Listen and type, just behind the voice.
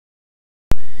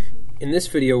In this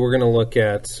video, we're going to look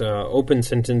at open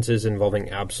sentences involving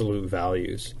absolute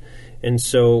values. And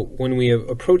so when we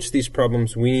approach these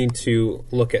problems, we need to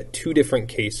look at two different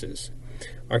cases.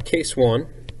 Our case one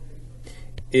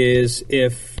is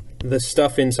if the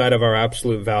stuff inside of our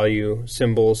absolute value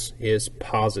symbols is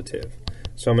positive.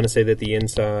 So I'm going to say that the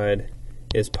inside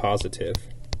is positive,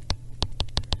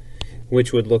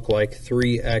 which would look like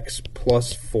 3x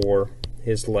plus 4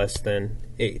 is less than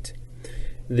 8.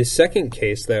 The second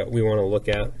case that we want to look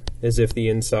at is if the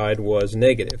inside was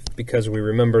negative, because we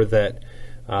remember that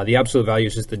the absolute value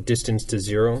is just the distance to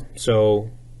 0,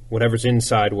 so whatever's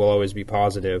inside will always be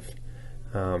positive,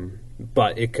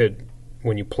 but it could,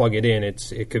 when you plug it in,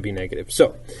 it could be negative.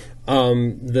 So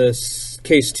this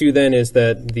case 2 then is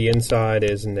that the inside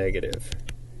is negative.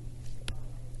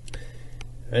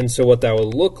 And so what that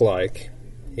would look like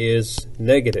is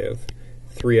negative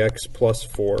 3x plus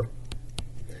 4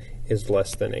 is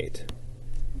less than 8.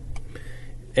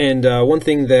 And one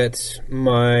thing that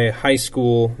my high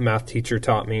school math teacher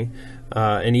taught me,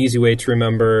 an easy way to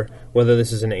remember whether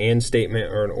this is an and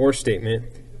statement or an or statement,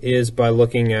 is by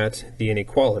looking at the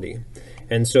inequality.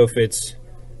 And so if it's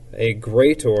a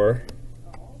greater,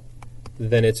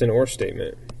 then it's an or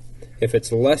statement. If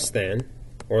it's less than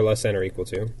or equal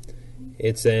to,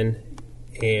 it's an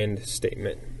and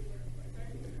statement.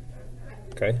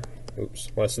 Okay?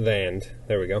 Oops, less than,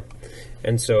 there we go.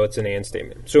 And so it's an and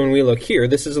statement. So when we look here,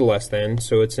 this is a less than,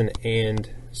 so it's an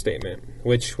and statement,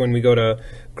 which when we go to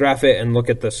graph it and look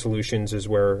at the solutions is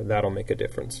where that'll make a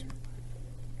difference.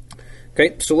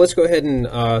 Okay, so let's go ahead and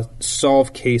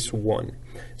solve case 1.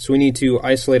 So we need to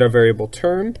isolate our variable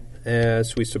term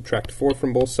as we subtract 4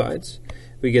 from both sides.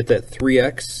 We get that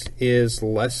 3x is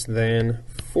less than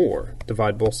 4.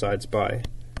 Divide both sides by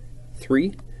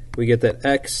 3. We get that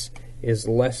x is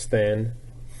less than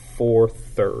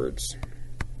 4/3.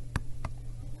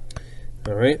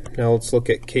 All right, now let's look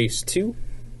at case 2.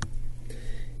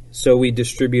 So we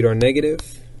distribute our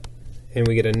negative, and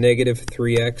we get a negative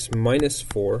 3x minus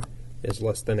 4 is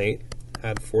less than 8.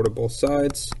 Add 4 to both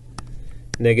sides.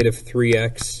 Negative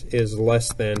 3x is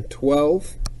less than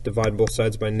 12. Divide both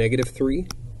sides by negative 3.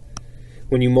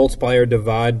 When you multiply or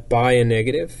divide by a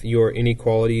negative, your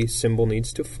inequality symbol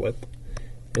needs to flip.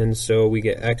 And so we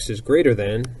get x is greater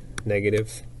than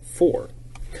negative 4.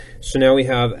 So now we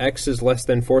have x is less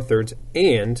than 4/3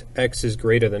 and x is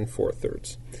greater than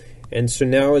 4/3. And so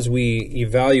now as we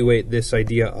evaluate this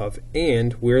idea of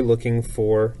and, we're looking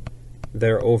for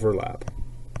their overlap.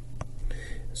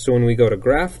 So when we go to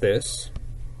graph this,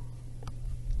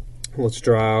 let's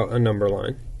draw a number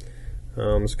line.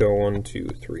 Let's go 1, 2,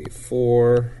 3,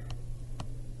 4.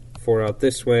 4 out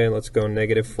this way. Let's go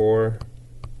negative 4.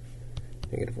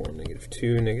 Negative 1, negative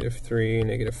 2, negative 3,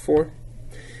 negative 4.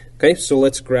 Okay, so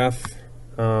let's graph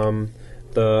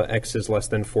the x is less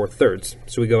than 4/3.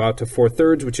 So we go out to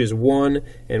 4/3, which is 1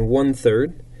 and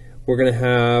 1/3. We're going to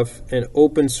have an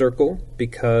open circle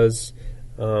because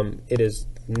it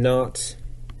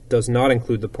does not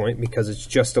include the point because it's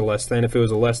just a less than. If it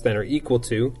was a less than or equal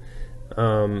to,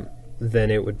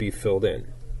 then it would be filled in.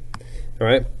 All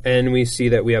right, and we see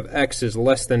that we have x is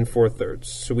less than 4/3.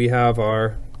 So we have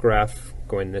our graph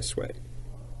going this way.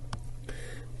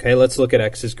 Okay, let's look at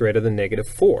x is greater than negative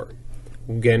 4.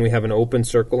 Again, we have an open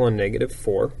circle on negative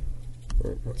 4.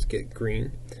 Let's get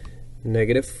green.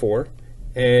 Negative 4.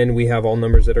 And we have all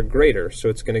numbers that are greater, so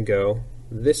it's going to go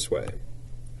this way.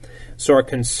 So our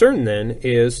concern then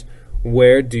is,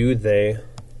 where do they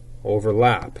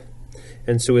overlap?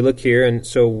 And so we look here, and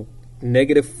so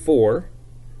negative 4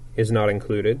 is not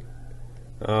included.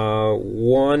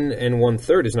 1 and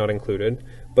 1/3 is not included,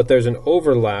 but there's an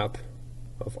overlap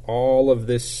of all of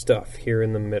this stuff here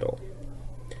in the middle.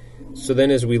 So then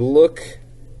as we look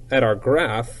at our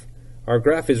graph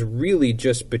is really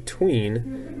just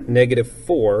between negative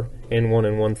 4 and 1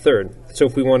 and 1/3. So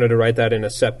if we wanted to write that in a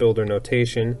set builder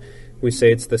notation, we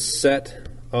say it's the set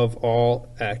of all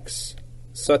x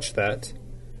such that,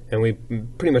 and we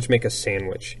pretty much make a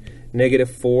sandwich. Negative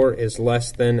 4 is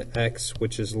less than x,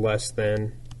 which is less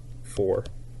than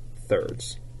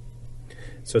 4/3.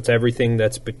 So it's everything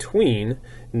that's between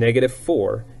negative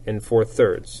 4 and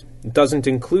 4/3. It doesn't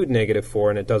include negative 4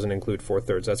 and it doesn't include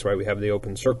 4/3. That's why we have the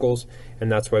open circles, and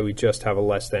that's why we just have a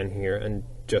less than here and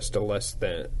just a less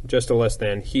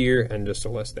than here and just a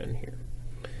less than here.